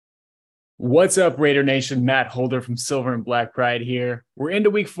What's up, Raider Nation? Matt Holder from Silver and Black Pride here. We're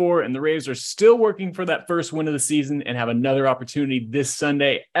into week 4, and the Raiders are still working for that first win of the season and have another opportunity this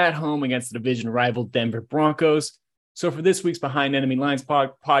Sunday at home against the division rival Denver Broncos. So for this week's Behind Enemy Lines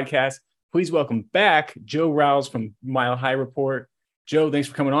podcast, please welcome back Joe Rouse from Mile High Report. Joe, thanks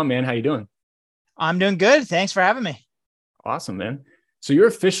for coming on, man. How you doing? I'm doing good. Thanks for having me. Awesome, man. So you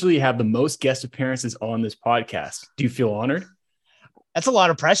officially have the most guest appearances on this podcast. Do you feel honored? That's a lot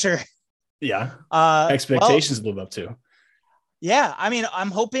of pressure. Yeah. Expectations live up to. Yeah. I mean,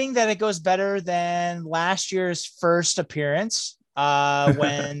 I'm hoping that it goes better than last year's first appearance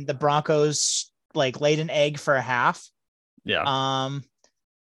when the Broncos laid an egg for a half. Yeah.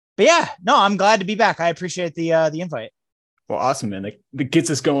 But yeah, no, I'm glad to be back. I appreciate the invite. Well, awesome, man. That gets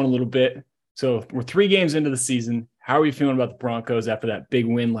us going a little bit. So we're 3 games into the season. How are you feeling about the Broncos after that big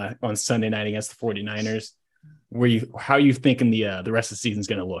win on Sunday night against the 49ers? How are you thinking the rest of the season is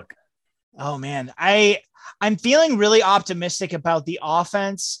going to look? Oh man, I'm feeling really optimistic about the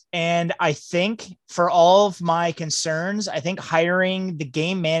offense. And I think for all of my concerns, I think hiring the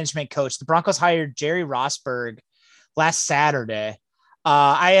game management coach, the Broncos hired Jerry Rosburg last Saturday.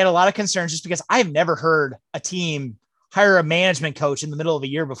 I had a lot of concerns just because I've never heard a team hire a management coach in the middle of a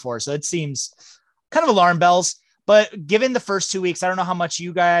year before. So it seems kind of alarm bells. But given the first 2 weeks, I don't know how much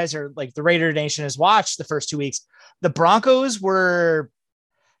you guys or the Raider Nation has watched the first 2 weeks. The Broncos were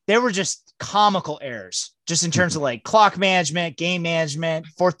just comical errors, just in terms of clock management, game management,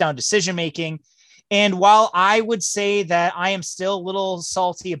 fourth down decision making. And while I would say that I am still a little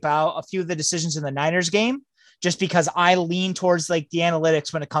salty about a few of the decisions in the Niners game, just because I lean towards the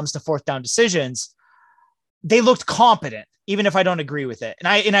analytics when it comes to fourth down decisions, they looked competent, even if I don't agree with it.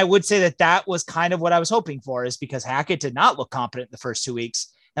 And I would say that was kind of what I was hoping for, is because Hackett did not look competent in the first 2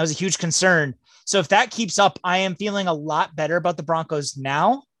 weeks. That was a huge concern. So if that keeps up, I am feeling a lot better about the Broncos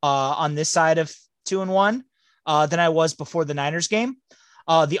now on this side of 2-1 than I was before the Niners game.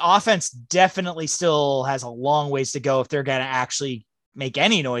 The offense definitely still has a long ways to go if they're going to actually make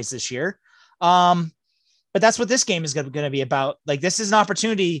any noise this year. But that's what this game is going to be about. This is an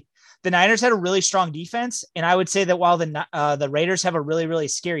opportunity. The Niners had a really strong defense. And I would say that while the Raiders have a really, really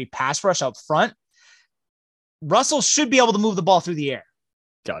scary pass rush up front, Russell should be able to move the ball through the air.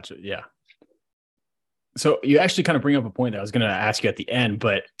 Gotcha. Yeah. So you actually kind of bring up a point that I was going to ask you at the end,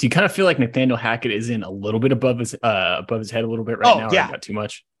 but do you kind of feel like Nathaniel Hackett is in a little bit above his head a little bit right now? Yeah. Or not too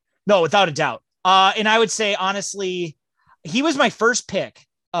much? No, without a doubt. And I would say, honestly, he was my first pick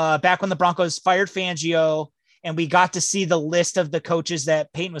back when the Broncos fired Fangio and we got to see the list of the coaches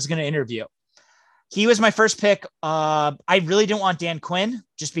that Peyton was going to interview. He was my first pick. I really didn't want Dan Quinn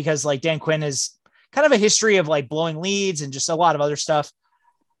just because Dan Quinn is kind of a history of blowing leads and just a lot of other stuff.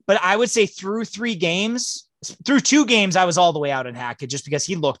 But I would say through 2 games, I was all the way out on Hackett just because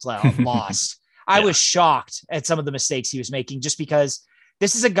he looked lost. I was shocked at some of the mistakes he was making just because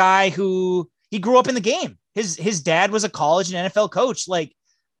this is a guy who he grew up in the game. His dad was a college and NFL coach.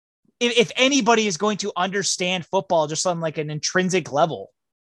 If anybody is going to understand football just on an intrinsic level,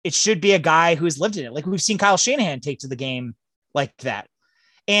 it should be a guy who's lived in it. We've seen Kyle Shanahan take to the game like that.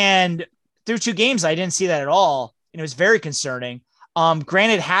 And through 2 games, I didn't see that at all. And it was very concerning.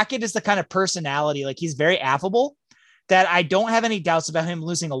 Granted, Hackett is the kind of personality, he's very affable, that I don't have any doubts about him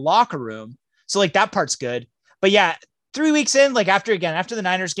losing a locker room. So that part's good. But yeah, 3 weeks in, after the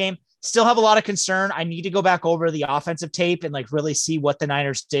Niners game, still have a lot of concern. I need to go back over the offensive tape and really see what the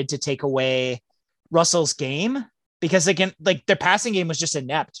Niners did to take away Russell's game, because again, their passing game was just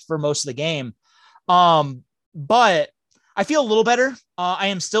inept for most of the game. But I feel a little better. I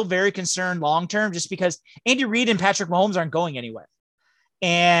am still very concerned long-term just because Andy Reid and Patrick Mahomes aren't going anywhere.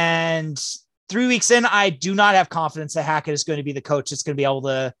 And 3 weeks in, I do not have confidence that Hackett is going to be the coach that's going to be able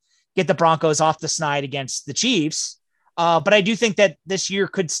to get the Broncos off the snide against the Chiefs. But I do think that this year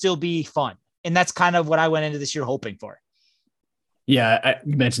could still be fun. And that's kind of what I went into this year hoping for. Yeah.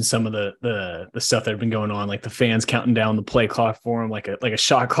 You mentioned some of the stuff that had been going on, the fans counting down the play clock for him, like a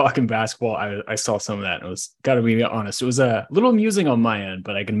shot clock in basketball. I saw some of that and it was, gotta be honest, it was a little amusing on my end,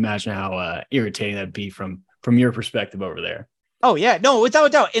 but I can imagine how irritating that'd be from your perspective over there. Oh yeah, no, without a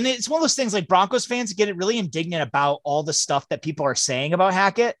doubt. And it's one of those things Broncos fans get really indignant about all the stuff that people are saying about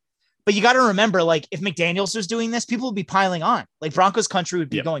Hackett. But you got to remember, if McDaniels was doing this, people would be piling on. Broncos country would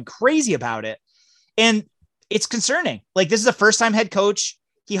be going crazy about it. And it's concerning. This is the first time head coach.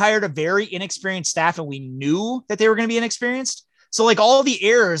 He hired a very inexperienced staff and we knew that they were going to be inexperienced. So all the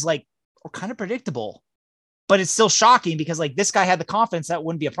errors are kind of predictable, but it's still shocking because this guy had the confidence that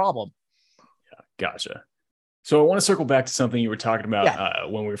wouldn't be a problem. Yeah, gotcha. So I want to circle back to something you were talking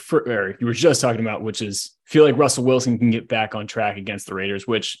about when you were just talking about, which is feel like Russell Wilson can get back on track against the Raiders,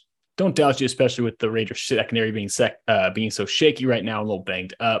 which don't doubt you, especially with the Raiders secondary being so shaky right now, a little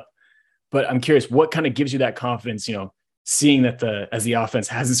banged up. But I'm curious, what kind of gives you that confidence, seeing that as the offense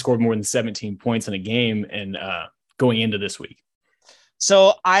hasn't scored more than 17 points in a game and going into this week?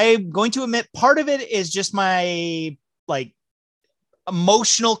 So I'm going to admit part of it is just my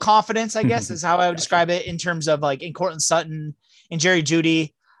emotional confidence, I guess is how I would describe it, in terms of in Courtland Sutton and Jerry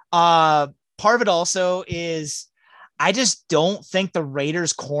Jeudy. Part of it also is I just don't think the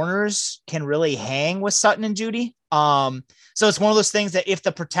Raiders corners can really hang with Sutton and Jeudy. So it's one of those things that if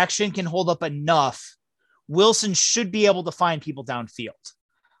the protection can hold up enough, Wilson should be able to find people downfield.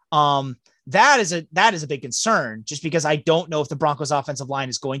 That is a big concern, just because I don't know if the Broncos offensive line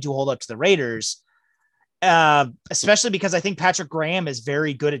is going to hold up to the Raiders, especially because I think Patrick Graham is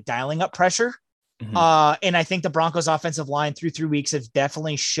very good at dialing up pressure. And I think the Broncos offensive line through 3 weeks have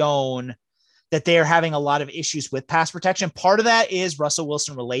definitely shown that they are having a lot of issues with pass protection. Part of that is Russell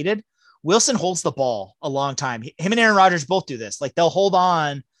Wilson related. Wilson holds the ball a long time. Him and Aaron Rodgers both do this. They'll hold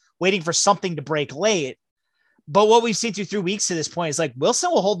on waiting for something to break late. But what we've seen through 3 weeks to this point is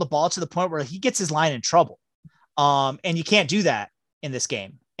Wilson will hold the ball to the point where he gets his line in trouble. And you can't do that in this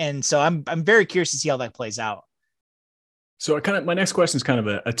game. And so I'm very curious to see how that plays out. So my next question is kind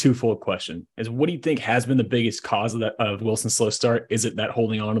of a twofold question: is what do you think has been the biggest cause of Wilson's slow start? Is it that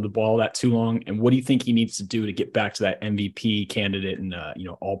holding on to the ball that too long? And what do you think he needs to do to get back to that MVP candidate and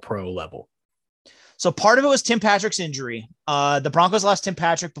all pro level? So part of it was Tim Patrick's injury. The Broncos lost Tim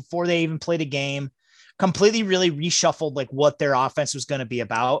Patrick before they even played a game, completely really reshuffled what their offense was going to be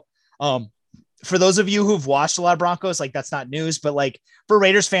about. For those of you who've watched a lot of Broncos, that's not news, but for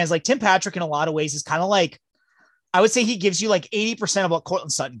Raiders fans, Tim Patrick in a lot of ways is kind of I would say he gives you 80% of what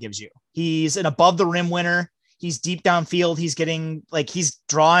Courtland Sutton gives you. He's an above the rim winner. He's deep downfield. He's getting he's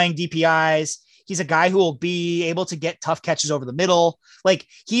drawing DPIs. He's a guy who will be able to get tough catches over the middle.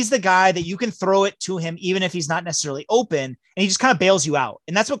 He's the guy that you can throw it to him, even if he's not necessarily open, and he just kind of bails you out.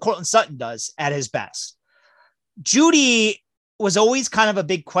 And that's what Courtland Sutton does at his best. Jeudy was always kind of a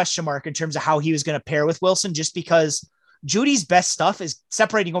big question mark in terms of how he was going to pair with Wilson, just because Judy's best stuff is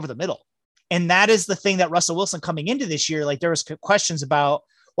separating over the middle. And that is the thing that Russell Wilson coming into this year, there was questions about,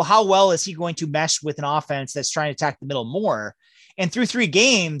 well, how well is he going to mesh with an offense that's trying to attack the middle more? And through 3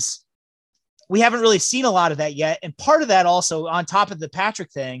 games, we haven't really seen a lot of that yet. And part of that also, on top of the Patrick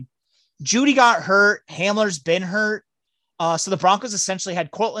thing, Jeudy got hurt. Hamler's been hurt. So the Broncos essentially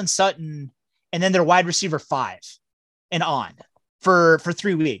had Courtland Sutton and then their wide receiver 5 and on for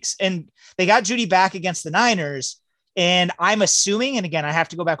 3 weeks. And they got Jeudy back against the Niners. And I'm assuming, and again, I have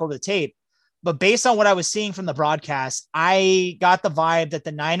to go back over the tape, but based on what I was seeing from the broadcast, I got the vibe that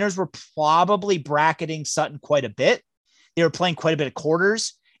the Niners were probably bracketing Sutton quite a bit. They were playing quite a bit of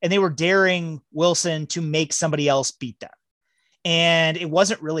quarters, and they were daring Wilson to make somebody else beat them. And it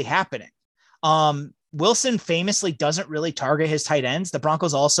wasn't really happening. Wilson famously doesn't really target his tight ends. The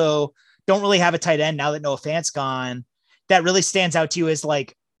Broncos also don't really have a tight end now that Noah Fant's gone. That really stands out to you as a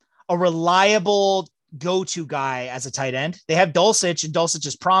reliable go-to guy as a tight end. They have Dulcich, and Dulcich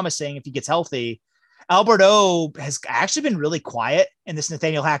is promising if he gets healthy. Albert O has actually been really quiet in this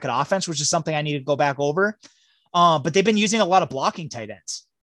Nathaniel Hackett offense, which is something I need to go back over. But they've been using a lot of blocking tight ends.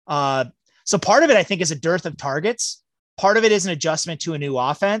 So part of it, I think, is a dearth of targets. Part of it is an adjustment to a new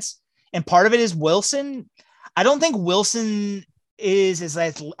offense. And part of it is Wilson. I don't think Wilson is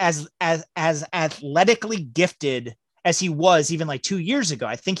as athletically gifted as he was even 2 years ago.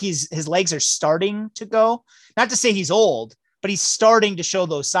 I think his legs are starting to go, not to say he's old, but he's starting to show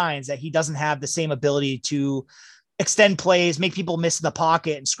those signs that he doesn't have the same ability to extend plays, make people miss the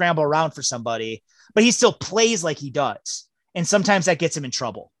pocket and scramble around for somebody, but he still plays like he does. And sometimes that gets him in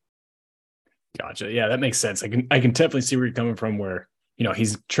trouble. Gotcha. Yeah, that makes sense. I can definitely see where you're coming from, where,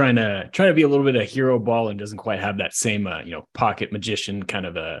 he's trying to be a little bit of hero ball and doesn't quite have that same, pocket magician kind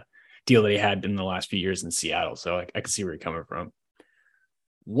of a deal that he had in the last few years in Seattle. So I can see where you're coming from.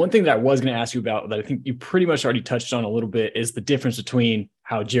 One thing that I was going to ask you about that I think you pretty much already touched on a little bit is the difference between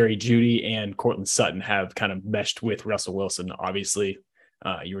how Jerry Jeudy and Courtland Sutton have kind of meshed with Russell Wilson. Obviously,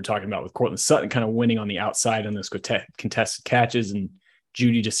 you were talking about with Courtland Sutton kind of winning on the outside on those contested catches, and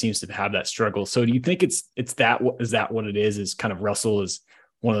Jeudy just seems to have that struggle. So do you think is that what it is kind of Russell is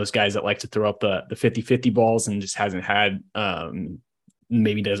one of those guys that like to throw up the 50-50 balls and just hasn't had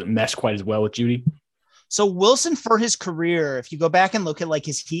maybe doesn't mesh quite as well with Jeudy? So Wilson, for his career, if you go back and look at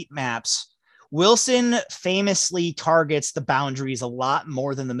his heat maps, Wilson famously targets the boundaries a lot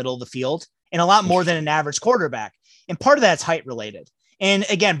more than the middle of the field and a lot more than an average quarterback. And part of that's height related. And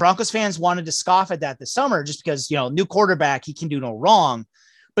again, Broncos fans wanted to scoff at that this summer just because, new quarterback, he can do no wrong.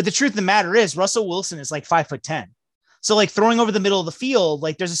 But the truth of the matter is Russell Wilson is 5'10". So like throwing over the middle of the field,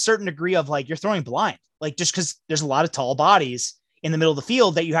 like there's a certain degree of like you're throwing blind, like just because there's a lot of tall bodies in the middle of the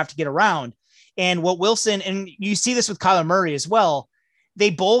field that you have to get around. And what Wilson, and you see this with Kyler Murray as well, they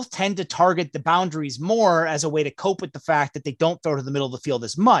both tend to target the boundaries more as a way to cope with the fact that they don't throw to the middle of the field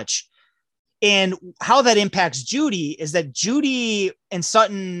as much. And how that impacts Jeudy is that Jeudy and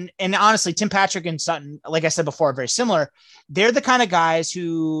Sutton, and honestly, Tim Patrick and Sutton, like I said before, are very similar. They're the kind of guys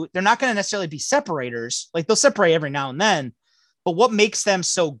who they're not going to necessarily be separators. Like they'll separate every now and then. But what makes them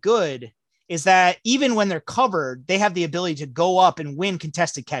so good is that even when they're covered, they have the ability to go up and win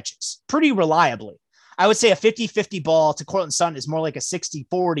contested catches pretty reliably. I would say a 50-50 ball to Courtland Sutton is more like a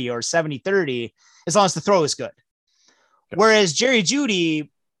 60-40 or 70-30, as long as the throw is good. Whereas Jerry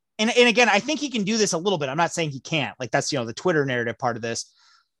Jeudy, and again, I think he can do this a little bit. I'm not saying he can't. Like that's, the Twitter narrative part of this.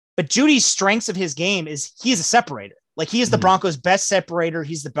 But Jeudy's strengths of his game is he is a separator. Like he is the Broncos' best separator.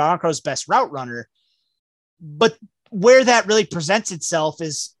 He's the Broncos' best route runner. But where that really presents itself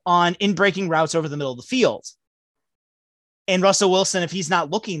is on in breaking routes over the middle of the field. And Russell Wilson, if he's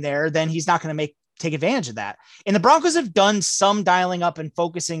not looking there, then he's not going to take advantage of that. And the Broncos have done some dialing up and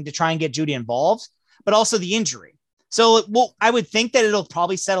focusing to try and get Jeudy involved, but also the injury. So, I would think that it'll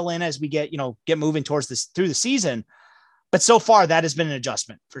probably settle in as we get moving towards this through the season. But so far, that has been an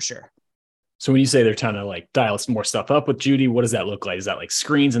adjustment for sure. So when you say they're trying to like dial some more stuff up with Jeudy, what does that look like? Is that like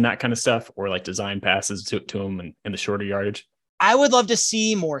screens and that kind of stuff, or like design passes to him and in the shorter yardage? I would love to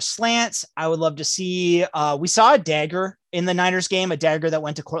see more slants. I would love to see, we saw a dagger in the Niners game, a dagger that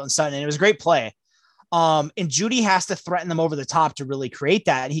went to Courtland Sutton, and it was a great play. And Jeudy has to threaten them over the top to really create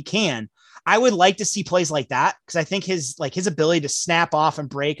that. And he can. I would like to see plays like that because I think his ability to snap off and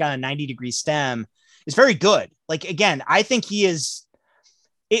break on a 90-degree stem is very good. Like, again, I think he is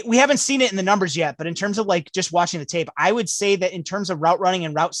we haven't seen it in the numbers yet, but in terms of like just watching the tape, I would say that in terms of route running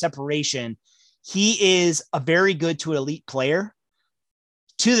and route separation, he is a very good to elite player.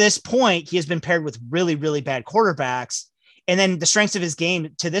 To this point, he has been paired with really, really bad quarterbacks. And then the strengths of his game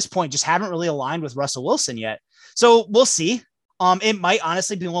to this point just haven't really aligned with Russell Wilson yet. So we'll see. It might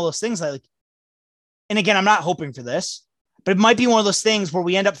honestly be one of those things like, and again, I'm not hoping for this, but it might be one of those things where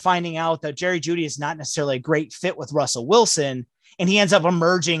we end up finding out that Jerry Jeudy is not necessarily a great fit with Russell Wilson. And he ends up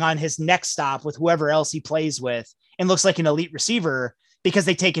emerging on his next stop with whoever else he plays with and looks like an elite receiver because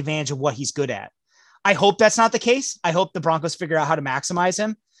they take advantage of what he's good at. I hope that's not the case. I hope the Broncos figure out how to maximize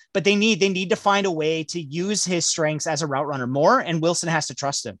him, but they need to find a way to use his strengths as a route runner more. And Wilson has to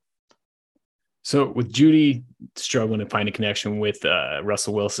trust him. So with Jeudy struggling to find a connection with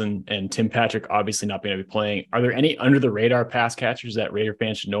Russell Wilson and Tim Patrick obviously not being able to be playing, are there any under the radar pass catchers that Raider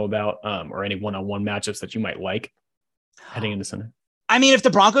fans should know about or any one-on-one matchups that you might like heading into Sunday? I mean, if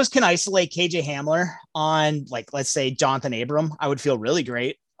the Broncos can isolate KJ Hamler on, like, let's say Jonathan Abram, I would feel really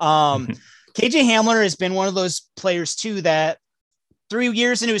great. KJ Hamler has been one of those players too that 3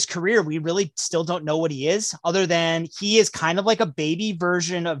 years into his career, we really still don't know what he is, other than he is kind of like a baby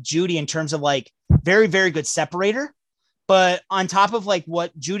version of Jeudy in terms of like very, very good separator. But on top of like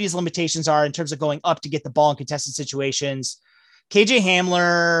what Judy's limitations are in terms of going up to get the ball in contested situations, KJ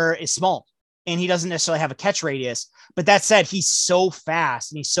Hamler is small and he doesn't necessarily have a catch radius. But that said, he's so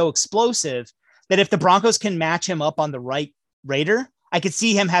fast and he's so explosive that if the Broncos can match him up on the right Raider, I could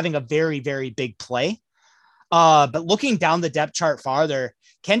see him having a very, very big play. But looking down the depth chart farther,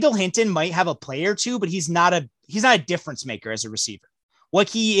 Kendall Hinton might have a play or two, but he's not a difference maker as a receiver. What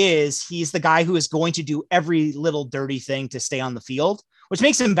he is, he's the guy who is going to do every little dirty thing to stay on the field, which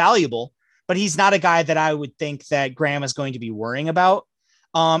makes him valuable, but he's not a guy that I would think that Graham is going to be worrying about.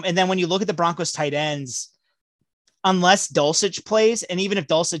 And then when you look at the Broncos tight ends, unless Dulcich plays, and even if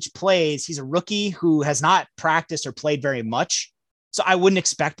Dulcich plays, he's a rookie who has not practiced or played very much. So I wouldn't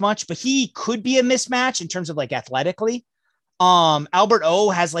expect much, but he could be a mismatch in terms of like athletically. Albert O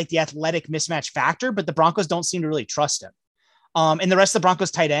has like the athletic mismatch factor, but the Broncos don't seem to really trust him. And the rest of the Broncos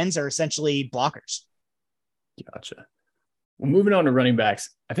tight ends are essentially blockers. Gotcha. Well, moving on to running backs.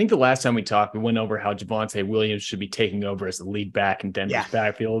 I think the last time we talked, we went over how Javonte Williams should be taking over as the lead back in Denver's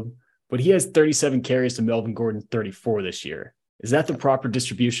backfield, but he has 37 carries to Melvin Gordon 34 this year. Is that the proper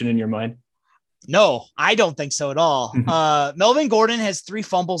distribution in your mind? No, I don't think so at all. Melvin Gordon has 3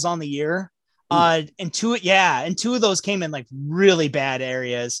 fumbles on the year. And two of those came in like really bad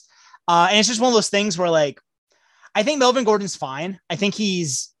areas. And it's just one of those things where like, I think Melvin Gordon's fine. I think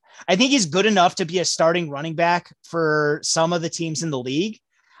he's good enough to be a starting running back for some of the teams in the league.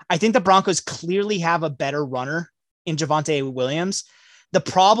 I think the Broncos clearly have a better runner in Javonte Williams. The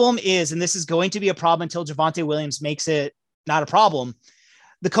problem is, and this is going to be a problem until Javonte Williams makes it not a problem,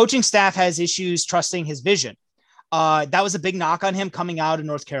 the coaching staff has issues trusting his vision. That was a big knock on him coming out of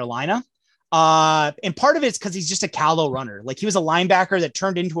North Carolina. And part of it's because he's just a callow runner. Like he was a linebacker that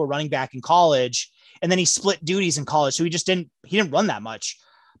turned into a running back in college, and then he split duties in college. So he didn't run that much.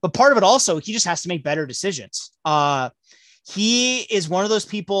 But part of it also, he just has to make better decisions. He is one of those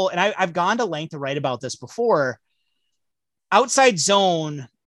people, and I've gone to length to write about this before. Outside zone,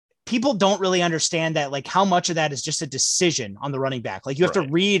 people don't really understand that, like how much of that is just a decision on the running back. Like you have to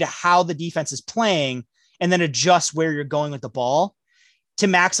read how the defense is playing and then adjust where you're going with the ball to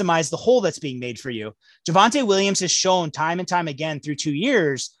maximize the hole that's being made for you. Javonte Williams has shown time and time again through 2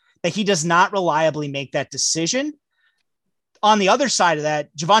 years that he does not reliably make that decision. On the other side of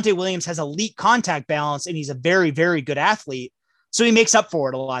that, Javonte Williams has elite contact balance and he's a very, very good athlete. So he makes up for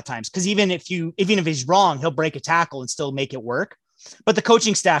it a lot of times. Cause even if he's wrong, he'll break a tackle and still make it work. But the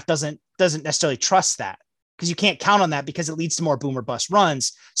coaching staff doesn't necessarily trust that because you can't count on that because it leads to more boom or bust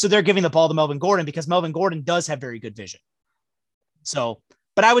runs. So they're giving the ball to Melvin Gordon because Melvin Gordon does have very good vision. So,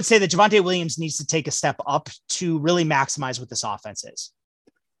 but I would say that Javonte Williams needs to take a step up to really maximize what this offense is.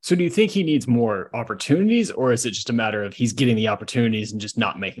 So do you think he needs more opportunities, or is it just a matter of he's getting the opportunities and just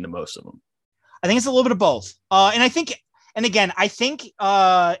not making the most of them? I think it's a little bit of both. And I think in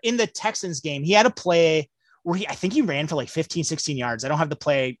the Texans game, he had a play where I think he ran for like 15, 16 yards. I don't have the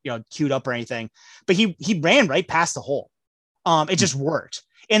play, queued up or anything, but he ran right past the hole. It just worked.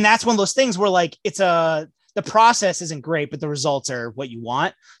 And that's one of those things where like, the process isn't great, but the results are what you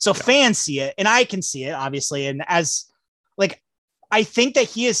want. So fans see it and I can see it obviously. And I think that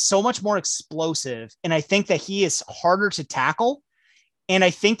he is so much more explosive and I think that he is harder to tackle. And I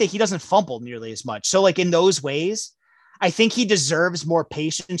think that he doesn't fumble nearly as much. So like in those ways, I think he deserves more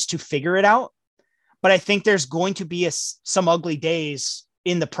patience to figure it out. But I think there's going to be some ugly days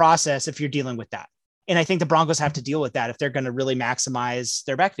in the process if you're dealing with that. And I think the Broncos have to deal with that if they're going to really maximize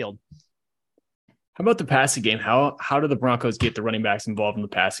their backfield. How about the passing game? How do the Broncos get the running backs involved in the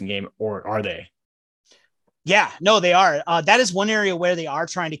passing game, or are they? Yeah, no, they are. That is one area where they are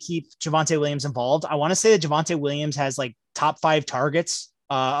trying to keep Javonte Williams involved. I want to say that Javonte Williams has like top 5 targets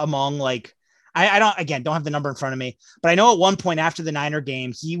among like, I don't have the number in front of me, but I know at one point after the Niner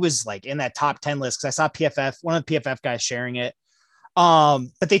game, he was like in that top 10 list because I saw one of the PFF guys sharing it.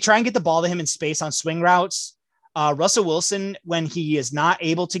 But they try and get the ball to him in space on swing routes. Russell Wilson, when he is not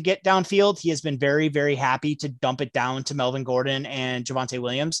able to get downfield, he has been very, very happy to dump it down to Melvin Gordon and Javonte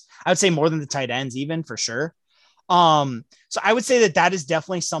Williams. I would say more than the tight ends, even for sure. So I would say that is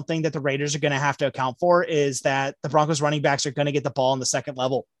definitely something that the Raiders are going to have to account for, is that the Broncos running backs are going to get the ball in the second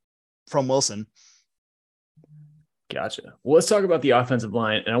level from Wilson. Gotcha. Well, let's talk about the offensive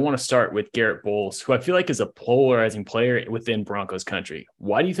line. And I want to start with Garrett Bowles, who I feel like is a polarizing player within Broncos country.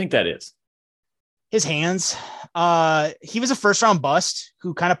 Why do you think that is? His hands. He was a first round bust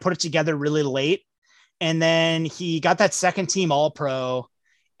who kind of put it together really late. And then he got that second team All-Pro.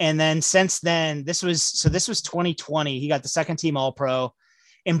 And then since then, this was 2020. He got the second team All-Pro.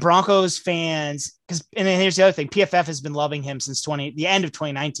 And Broncos fans, and then here's the other thing, PFF has been loving him since the end of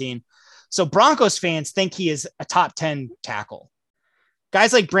 2019. So Broncos fans think he is a top 10 tackle.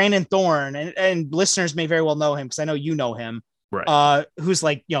 Guys like Brandon Thorne, and listeners may very well know him because I know you know him, right? Who's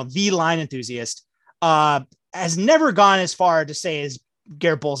like, the line enthusiast, has never gone as far to say as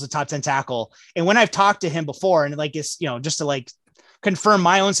Garrett Bowles a top 10 tackle. And when I've talked to him before, and like it's, just to like confirm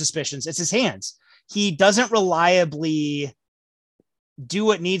my own suspicions, it's his hands. He doesn't reliably do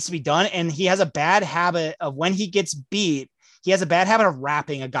what needs to be done. And he has a bad habit of, when he gets beat, he has a bad habit of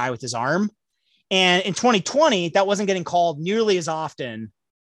wrapping a guy with his arm. And in 2020, that wasn't getting called nearly as often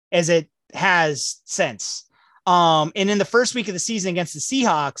as it has since. And in the first week of the season against the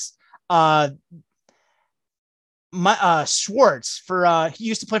Seahawks, Schwartz he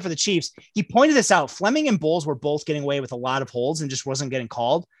used to play for the Chiefs. He pointed this out. Fleming and Bowles were both getting away with a lot of holds and just wasn't getting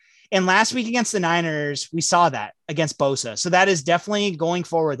called. And last week against the Niners, we saw that against Bosa. So that is definitely going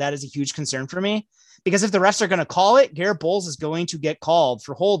forward. That is a huge concern for me, because if the refs are going to call it, Garrett Bowles is going to get called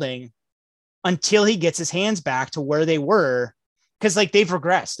for holding until he gets his hands back to where they were. Cause like they've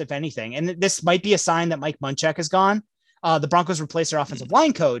regressed, if anything. And this might be a sign that Mike Munchak is gone. The Broncos replaced their offensive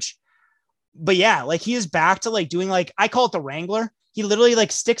line coach. But yeah, like he is back to like doing, like, I call it the Wrangler. He literally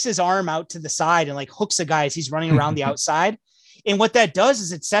like sticks his arm out to the side and like hooks a guy as he's running around the outside. And what that does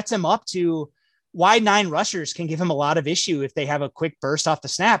is it sets him up to wide 9 rushers can give him a lot of issue if they have a quick burst off the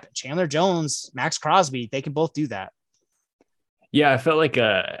snap. Chandler Jones, Max Crosby, they can both do that. Yeah, I felt like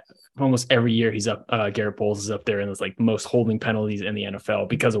almost every year he's up. Garrett Bowles is up there in those like most holding penalties in the NFL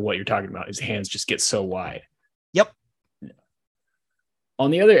because of what you're talking about. His hands just get so wide. Yep. On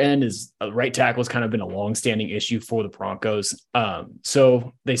the other end is right tackle has kind of been a long-standing issue for the Broncos.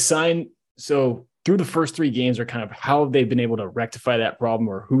 So through the first 3 games are kind of how they've been able to rectify that problem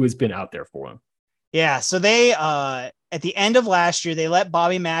or who has been out there for them. Yeah. So they, at the end of last year, they let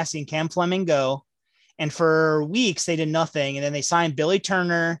Bobby Massey and Cam Fleming go. And for weeks, they did nothing. And then they signed Billy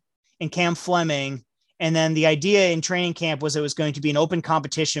Turner and Cam Fleming. And then the idea in training camp was it was going to be an open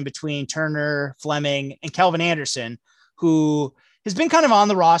competition between Turner, Fleming, and Kelvin Anderson, who has been kind of on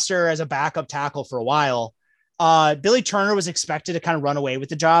the roster as a backup tackle for a while. Billy Turner was expected to kind of run away with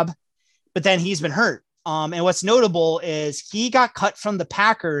the job, but then he's been hurt. And what's notable is he got cut from the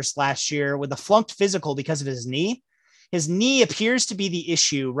Packers last year with a flunked physical because of his knee. His knee appears to be the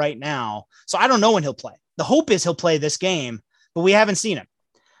issue right now. So I don't know when he'll play. The hope is he'll play this game, but we haven't seen him.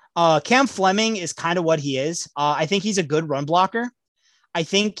 Cam Fleming is kind of what he is. I think he's a good run blocker. I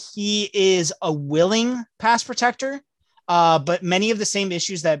think he is a willing pass protector, but many of the same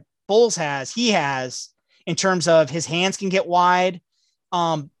issues that Bowles has, he has in terms of his hands can get wide.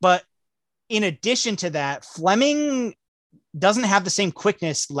 But in addition to that, Fleming doesn't have the same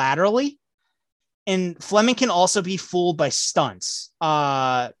quickness laterally. And Fleming can also be fooled by stunts.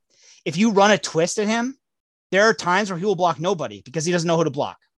 If you run a twist at him, there are times where he will block nobody because he doesn't know who to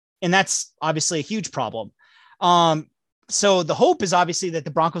block. And that's obviously a huge problem. So the hope is obviously that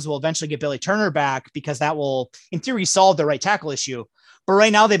the Broncos will eventually get Billy Turner back because that will, in theory, solve the right tackle issue. But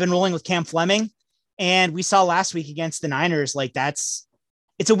right now they've been rolling with Cam Fleming. And we saw last week against the Niners, like it's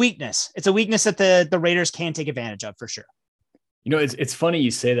a weakness. It's a weakness that the Raiders can take advantage of for sure. You know, it's funny you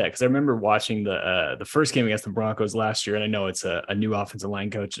say that because I remember watching the first game against the Broncos last year, and I know it's a new offensive line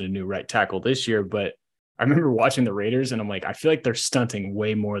coach and a new right tackle this year, but I remember watching the Raiders, and I'm like, I feel like they're stunting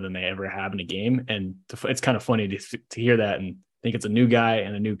way more than they ever have in a game, and it's kind of funny to hear that and think it's a new guy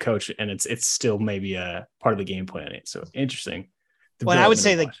and a new coach, and it's still maybe a part of the game plan. So interesting. Well, I would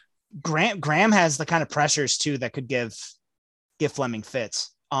say that Graham has the kind of pressures too that could give Fleming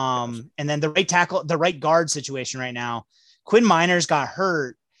fits. And then the right tackle, the right guard situation right now. Quinn Miners got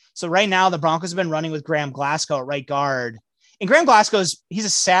hurt. So right now the Broncos have been running with Graham Glasgow at right guard. And Graham he's a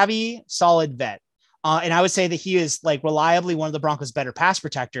savvy, solid vet. And I would say that he is like reliably one of the Broncos' better pass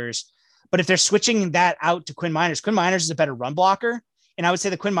protectors. But if they're switching that out to Quinn Miners is a better run blocker. And I would say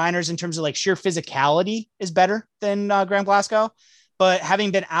that Quinn Miners in terms of like sheer physicality is better than Graham Glasgow. But having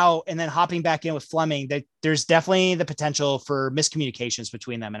been out and then hopping back in with Fleming, there's definitely the potential for miscommunications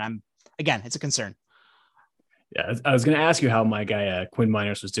between them. And it's a concern. Yeah, I was going to ask you how my guy Quinn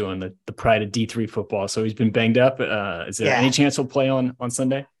Miners was doing, the pride of D3 football. So he's been banged up. Is there any chance he'll play on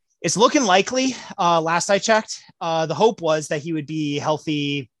Sunday? It's looking likely. Last I checked, the hope was that he would be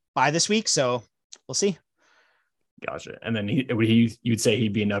healthy by this week. So we'll see. Gotcha. And then you'd say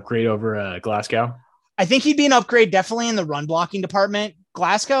he'd be an upgrade over Glasgow? I think he'd be an upgrade definitely in the run blocking department.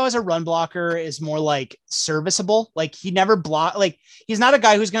 Glasgow as a run blocker is more like serviceable. Like he never block, like he's not a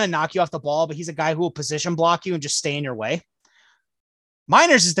guy who's going to knock you off the ball, but he's a guy who will position block you and just stay in your way.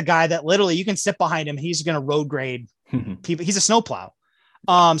 Miners is the guy that literally you can sit behind him. He's going to road grade people. He's a snowplow.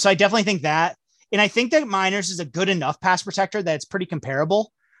 So I definitely think that. And I think that Miners is a good enough pass protector that it's pretty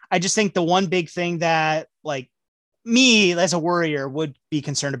comparable. I just think the one big thing that like me as a worrier would be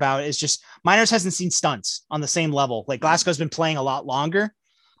concerned about is just Miners hasn't seen stunts on the same level. Like Glasgow's been playing a lot longer.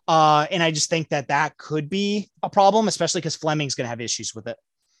 And I just think that could be a problem, especially because Fleming's going to have issues with it.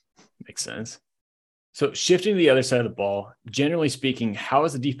 Makes sense. So shifting to the other side of the ball, generally speaking, how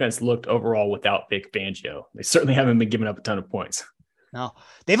has the defense looked overall without Vic Fangio? They certainly haven't been giving up a ton of points. No,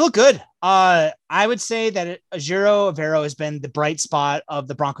 they've looked good. I would say that Ejiro Evero has been the bright spot of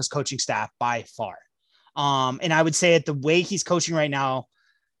the Broncos coaching staff by far. And I would say that the way he's coaching right now,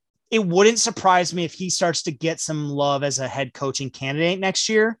 it wouldn't surprise me if he starts to get some love as a head coaching candidate next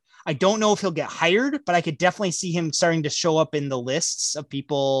year. I don't know if he'll get hired, but I could definitely see him starting to show up in the lists of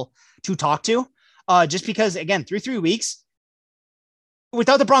people to talk to. Just because, again, through 3 weeks,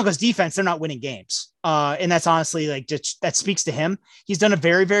 without the Broncos defense, they're not winning games. And that's honestly like, just, that speaks to him. He's done a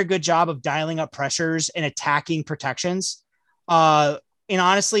very, very good job of dialing up pressures and attacking protections. And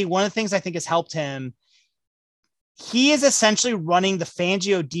honestly, one of the things I think has helped him, he is essentially running the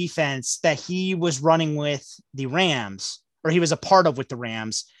Fangio defense that he was running with the Rams, or he was a part of with the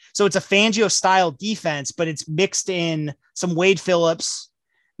Rams. So it's a Fangio style defense, but it's mixed in some Wade Phillips,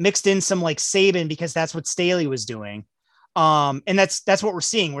 mixed in some like Saban, because that's what Staley was doing. And that's what we're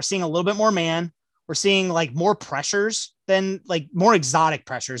seeing. We're seeing a little bit more man. We're seeing like more pressures than like more exotic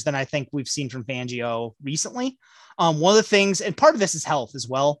pressures than I think we've seen from Fangio recently. One of the things, and part of this is health as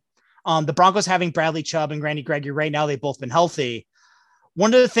well. The Broncos having Bradley Chubb and Randy Gregory right now, they've both been healthy.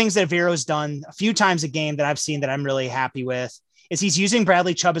 One of the things that Vero's done a few times a game that I've seen that I'm really happy with is he's using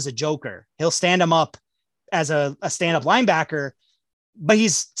Bradley Chubb as a joker. He'll stand him up as a stand-up linebacker, but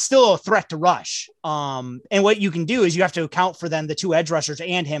he's still a threat to rush. And what you can do is you have to account for then the two edge rushers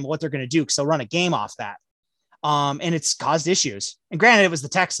and him, what they're going to do, because they'll run a game off that. And it's caused issues. And granted, it was the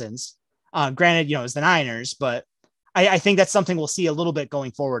Texans. Granted, it was the Niners, but I think that's something we'll see a little bit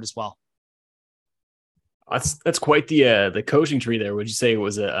going forward as well. That's quite the coaching tree there. Would you say it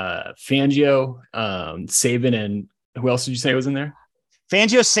was a Fangio, Saban, and who else did you say was in there?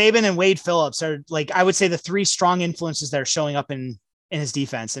 Fangio, Saban, and Wade Phillips are, like, I would say, the three strong influences that are showing up in his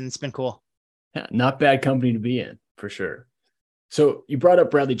defense, and it's been cool. Yeah, not bad company to be in, for sure. So you brought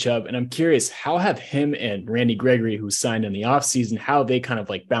up Bradley Chubb, and I'm curious, how have him and Randy Gregory, who signed in the offseason, how they kind of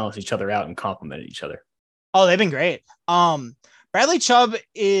like balance each other out and complemented each other? Oh, they've been great. Bradley Chubb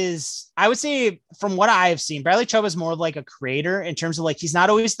is, I would say, from what I have seen, Bradley Chubb is more of like a creator in terms of, like, he's not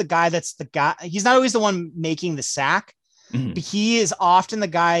always the guy he's not always the one making the sack, but he is often the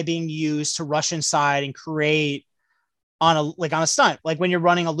guy being used to rush inside and create on a stunt, like when you're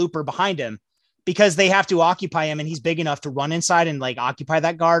running a looper behind him, because they have to occupy him and he's big enough to run inside and like occupy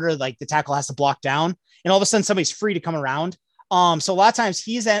that guard, or like the tackle has to block down, and all of a sudden somebody's free to come around. So a lot of times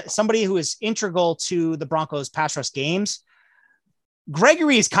he's somebody who is integral to the Broncos pass rush games.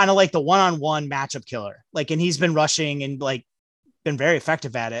 Gregory is kind of like the one-on-one matchup killer. Like, and he's been rushing and like been very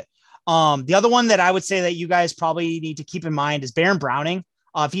effective at it. The other one that I would say that you guys probably need to keep in mind is Baron Browning.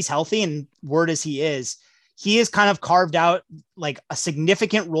 If he's healthy, and word as he is kind of carved out like a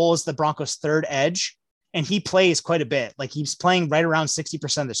significant role as the Broncos' third edge. And he plays quite a bit. Like, he's playing right around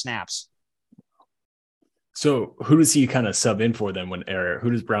 60% of the snaps. So who does he kind of sub in for then who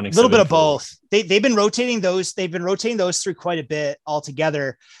does Browning? A little bit of both. They've been rotating those. They've been rotating those through quite a bit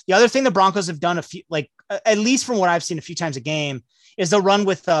altogether. The other thing the Broncos have done at least from what I've seen a few times a game, is they'll run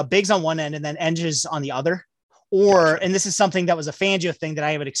with bigs on one end and then edges on the other. And this is something that was a Fangio thing that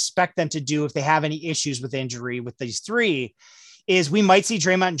I would expect them to do if they have any issues with injury with these three, is we might see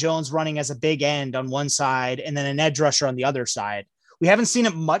Draymond Jones running as a big end on one side and then an edge rusher on the other side. We haven't seen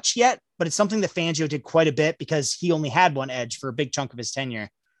it much yet, but it's something that Fangio did quite a bit because he only had one edge for a big chunk of his tenure.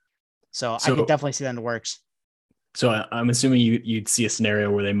 So I could definitely see that in the works. So I'm assuming you'd see a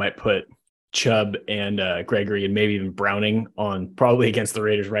scenario where they might put Chubb and Gregory and maybe even Browning on probably against the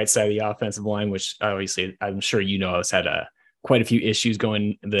Raiders' right side of the offensive line, which obviously I'm sure has had quite a few issues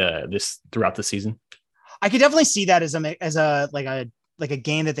going throughout the season. I could definitely see that as a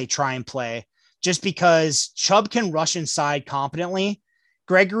game that they try and play, just because Chubb can rush inside competently.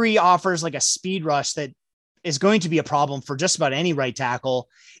 Gregory offers like a speed rush that is going to be a problem for just about any right tackle.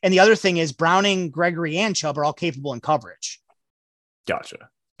 And the other thing is Browning, Gregory, and Chubb are all capable in coverage. Gotcha.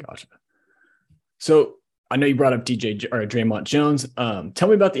 So I know you brought up Draymond Jones. Tell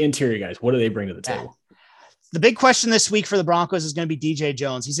me about the interior guys. What do they bring to the table? The big question this week for the Broncos is going to be DJ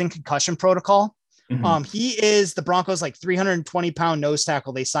Jones. He's in concussion protocol. He is the Broncos' like 320-pound nose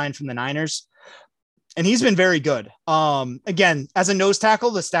tackle they signed from the Niners. And he's been very good. Again, as a nose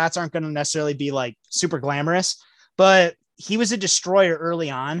tackle, the stats aren't going to necessarily be like super glamorous, but he was a destroyer early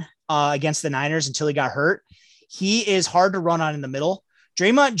on against the Niners until he got hurt. He is hard to run on in the middle.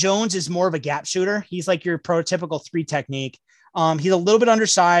 Draymond Jones is more of a gap shooter. He's like your prototypical 3 technique. He's a little bit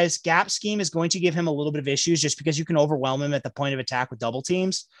undersized. Gap scheme is going to give him a little bit of issues just because you can overwhelm him at the point of attack with double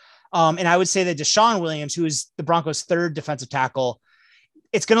teams. And I would say that Deshaun Williams, who is the Broncos' third defensive tackle,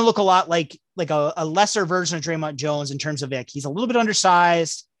 it's going to look a lot like a lesser version of Draymond Jones in terms of he's a little bit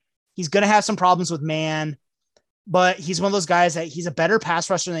undersized. He's going to have some problems with man, but he's one of those guys that he's a better pass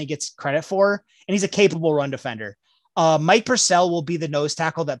rusher than he gets credit for. And he's a capable run defender. Mike Purcell will be the nose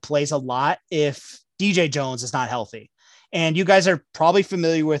tackle that plays a lot if DJ Jones is not healthy. And you guys are probably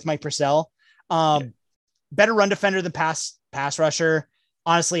familiar with Mike Purcell. Better run defender than pass rusher.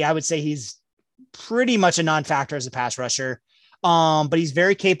 Honestly, I would say he's pretty much a non-factor as a pass rusher. But he's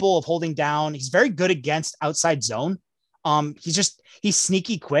very capable of holding down. He's very good against outside zone. He's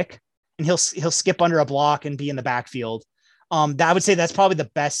sneaky quick, and he'll skip under a block and be in the backfield. I would say that's probably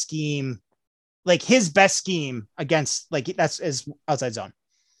the best scheme, like his best scheme against that's his outside zone.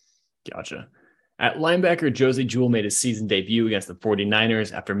 Gotcha. At linebacker, Josey Jewell made his season debut against the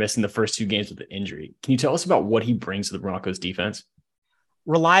 49ers after missing the first 2 games with an injury. Can you tell us about what he brings to the Broncos defense?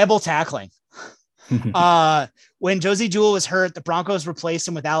 Reliable tackling. When Josey Jewell was hurt, the Broncos replaced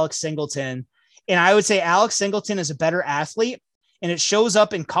him with Alex Singleton. And I would say Alex Singleton is a better athlete, and it shows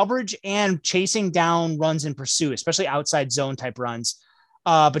up in coverage and chasing down runs in pursuit, especially outside zone type runs.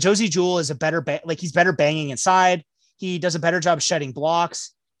 But Josey Jewell is he's better banging inside. He does a better job shedding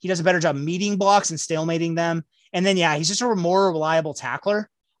blocks. He does a better job meeting blocks and stalemating them. And then, he's just a more reliable tackler.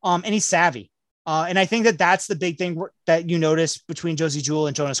 And he's savvy. And I think that's the big thing that you notice between Josey Jewell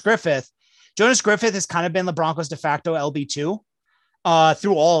and Jonas Griffith. Jonas Griffith has kind of been the Broncos de facto LB2.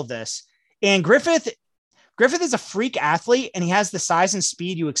 through all of this. And Griffith is a freak athlete, and he has the size and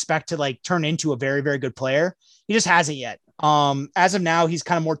speed you expect to like turn into a very, very good player. He just hasn't yet. As of now, he's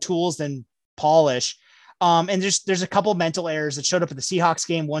kind of more tools than polish. And there's a couple mental errors that showed up in the Seahawks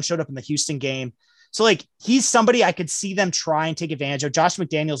game. One showed up in the Houston game. So like, he's somebody I could see them try and take advantage of. Josh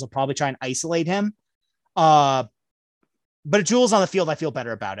McDaniels will probably try and isolate him. But if Jules on the field, I feel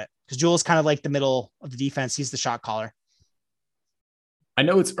better about it because Jules kind of like the middle of the defense. He's the shot caller. I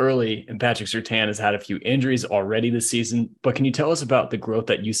know it's early and Patrick Surtain has had a few injuries already this season, but can you tell us about the growth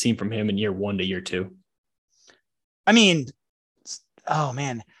that you've seen from him in year 1 to year 2? I mean, oh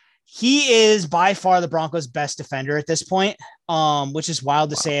man, he is by far the Broncos' best defender at this point, which is wild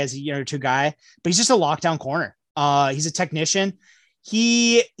to say as a year 2 guy, but he's just a lockdown corner. He's a technician.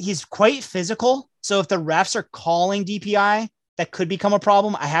 He's quite physical. So if the refs are calling DPI, that could become a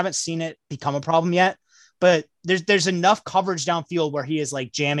problem. I haven't seen it become a problem yet, but there's enough coverage downfield where he is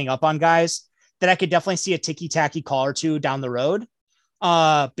like jamming up on guys that I could definitely see a ticky-tacky call or two down the road.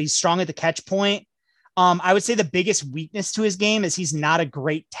 But he's strong at the catch point. I would say the biggest weakness to his game is he's not a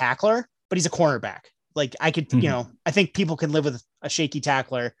great tackler, but he's a cornerback. Like I could, I think people can live with a shaky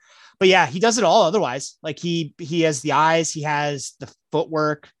tackler, but yeah, he does it all otherwise. Like he has the eyes, he has the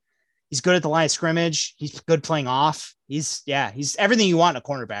footwork. He's good at the line of scrimmage. He's good playing off. He's everything you want in a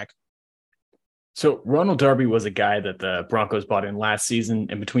cornerback. So Ronald Darby was a guy that the Broncos bought in last season,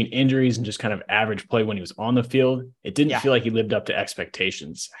 and between injuries and just kind of average play when he was on the field, it didn't feel like he lived up to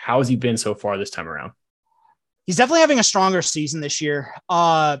expectations. How has he been so far this time around? He's definitely having a stronger season this year.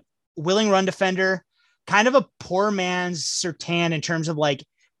 Willing run defender, kind of a poor man's Surtain in terms of like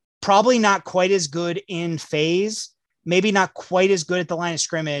probably not quite as good in phase, maybe not quite as good at the line of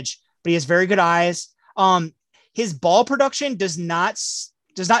scrimmage, but he has very good eyes. His ball production does not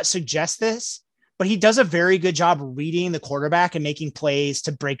suggest this, but he does a very good job reading the quarterback and making plays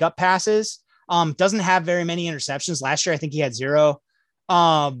to break up passes. Doesn't have very many interceptions. Last year, I think he had 0.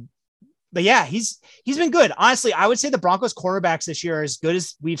 But yeah, he's been good. Honestly, I would say the Broncos cornerbacks this year are as good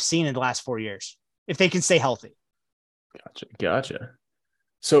as we've seen in the last 4 years, if they can stay healthy. Gotcha.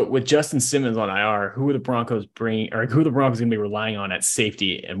 So with Justin Simmons on IR, who are the Broncos going to be relying on at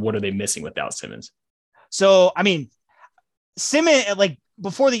safety, and what are they missing without Simmons? So, I mean, Simmons, like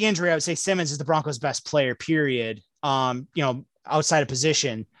before the injury, I would say Simmons is the Broncos' best player, period. Outside of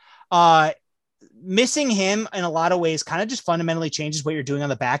position. Missing him in a lot of ways kind of just fundamentally changes what you're doing on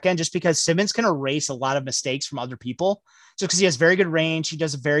the back end, just because Simmons can erase a lot of mistakes from other people. Just because he has very good range, he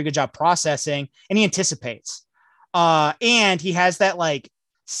does a very good job processing, and he anticipates. And he has that like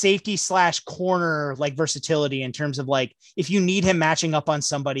safety / corner like versatility in terms of like if you need him matching up on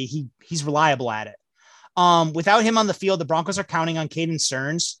somebody, he's reliable at it. Without him on the field, the Broncos are counting on Caden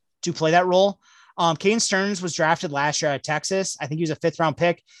Stearns to play that role. Caden Stearns was drafted last year at Texas. I think he was a 5th round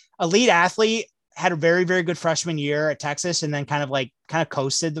pick. Elite athlete, had a very, very good freshman year at Texas, and then kind of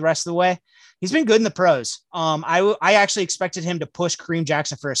coasted the rest of the way. He's been good in the pros. I actually expected him to push Kareem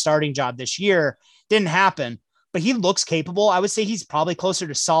Jackson for a starting job this year. Didn't happen, but he looks capable. I would say he's probably closer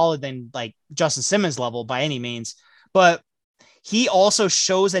to solid than like Justin Simmons level by any means, but he also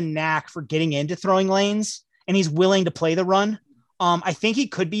shows a knack for getting into throwing lanes, and he's willing to play the run. I think he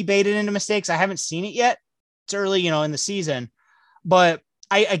could be baited into mistakes. I haven't seen it yet. It's early, in the season, but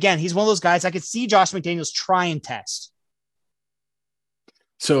he's one of those guys I could see Josh McDaniels try and test.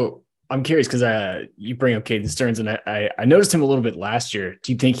 So I'm curious because you bring up Caden Stearns, and I noticed him a little bit last year.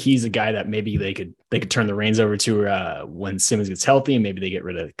 Do you think he's a guy that maybe they could turn the reins over to when Simmons gets healthy, and maybe they get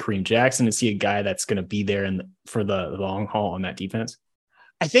rid of Kareem Jackson? Is he a guy that's going to be there for the long haul on that defense?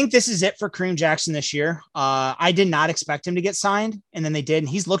 I think this is it for Kareem Jackson this year. I did not expect him to get signed, and then they did, and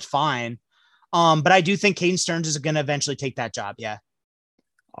he's looked fine. But I do think Caden Stearns is going to eventually take that job. Yeah.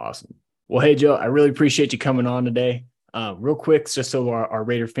 Awesome. Well, hey, Joe, I really appreciate you coming on today. Real quick, just so our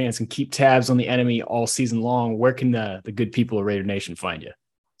Raider fans can keep tabs on the enemy all season long, where can the good people of Raider Nation find you?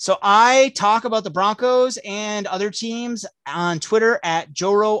 So I talk about the Broncos and other teams on Twitter at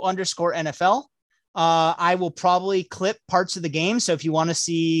Joro_NFL. I will probably clip parts of the game. So if you want to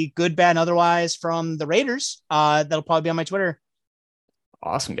see good, bad, and otherwise from the Raiders, that'll probably be on my Twitter.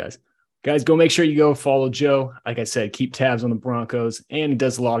 Awesome, guys. Guys, go make sure you go follow Joe. Like I said, keep tabs on the Broncos, and he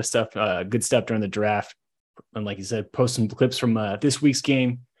does a lot of stuff, good stuff during the draft. And like you said, post some clips from this week's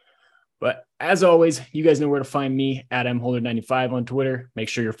game. But as always, you guys know where to find me at mholder95 on Twitter. Make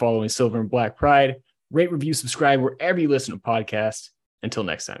sure you're following Silver and Black Pride. Rate, review, subscribe wherever you listen to podcasts. Until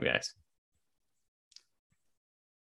next time, guys.